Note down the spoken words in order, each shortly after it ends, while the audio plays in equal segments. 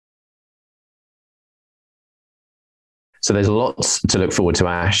So there's lots to look forward to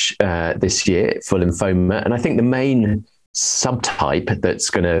ASH this year for lymphoma. And I think the main subtype that's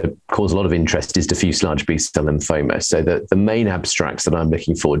going to cause a lot of interest is diffuse large B-cell lymphoma. So the main abstracts that I'm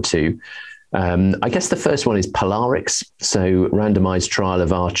looking forward to, I guess the first one is POLARIX, so randomized trial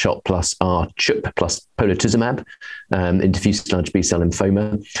of R-CHP plus R-CHP plus Polatuzumab in diffuse large B-cell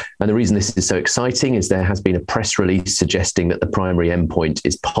lymphoma. And the reason this is so exciting is there has been a press release suggesting that the primary endpoint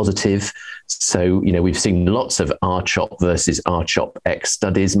is positive. So, we've seen lots of R-CHOP versus R-CHOP-X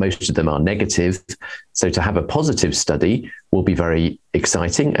studies. Most of them are negative. So to have a positive study will be very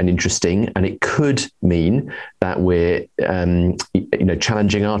exciting and interesting. And it could mean that we're,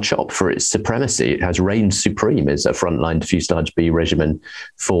 challenging R-CHOP for its supremacy. It has reigned supreme as a frontline diffuse large B regimen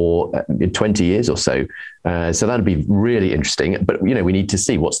for 20 years or so. So that'd be really interesting. But, we need to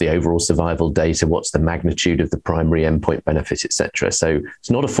see what's the overall survival data, what's the magnitude of the primary endpoint benefit, etc. So it's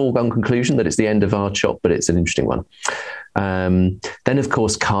not a foregone conclusion that it's the end of R-CHOP, but it's an interesting one. Then, of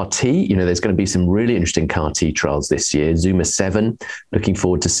course, CAR-T, there's going to be some really interesting CAR-T trials this year. Zuma-7, looking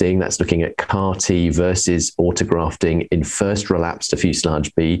forward to seeing. That's looking at CAR-T versus autografting in first relapsed diffuse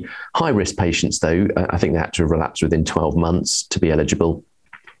large B. High-risk patients, though, I think they had to have relapsed within 12 months to be eligible.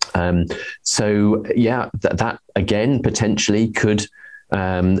 That again, potentially could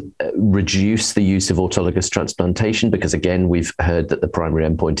reduce the use of autologous transplantation, because again, we've heard that the primary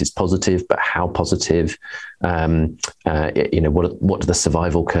endpoint is positive, but how positive, what do the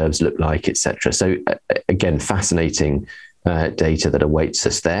survival curves look like, etc. So again, fascinating data that awaits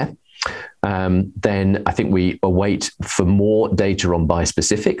us there. Then I think we await for more data on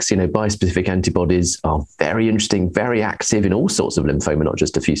bispecifics. Bispecific antibodies are very interesting, very active in all sorts of lymphoma, not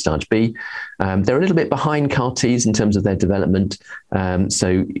just diffuse large B. They're a little bit behind CAR-Ts in terms of their development.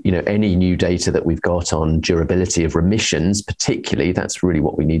 So any new data that we've got on durability of remissions, particularly, that's really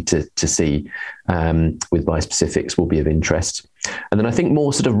what we need to see with bispecifics will be of interest. And then I think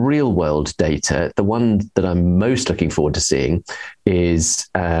more sort of real world data, the one that I'm most looking forward to seeing is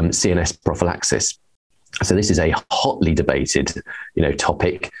CNS prophylaxis. So this is a hotly debated,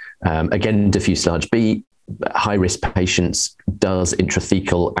 topic. Again, diffuse large B, high-risk patients, does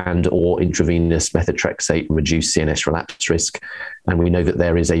intrathecal and or intravenous methotrexate reduce CNS relapse risk? And we know that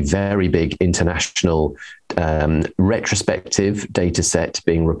there is a very big international retrospective data set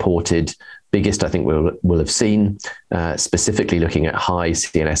being reported, biggest I think we'll have seen, specifically looking at high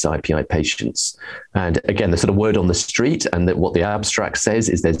CNS IPI patients. And again, the sort of word on the street and that what the abstract says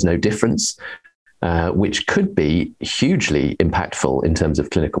is there's no difference, which could be hugely impactful in terms of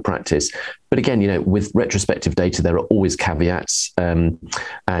clinical practice. But again, with retrospective data, there are always caveats, and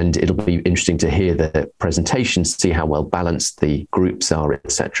it'll be interesting to hear the presentations, see how well balanced the groups are,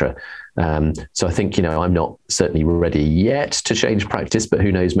 etc. So I think, I'm not certainly ready yet to change practice, but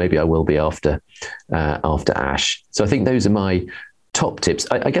who knows, maybe I will be after ASH. So I think those are my top tips.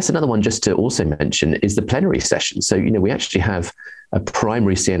 I guess another one just to also mention is the plenary session. So, we actually have a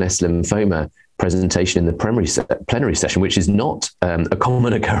primary CNS lymphoma presentation in the plenary session, which is not a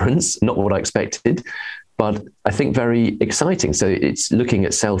common occurrence, not what I expected, but I think very exciting. So it's looking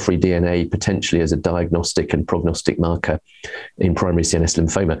at cell-free DNA potentially as a diagnostic and prognostic marker in primary CNS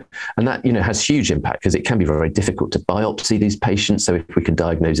lymphoma. And that, has huge impact because it can be very difficult to biopsy these patients. So if we can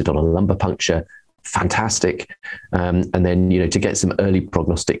diagnose it on a lumbar puncture, fantastic. And then, to get some early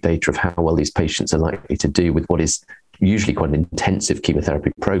prognostic data of how well these patients are likely to do with what is usually quite an intensive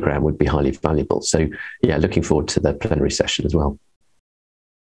chemotherapy program would be highly valuable. So looking forward to the plenary session as well.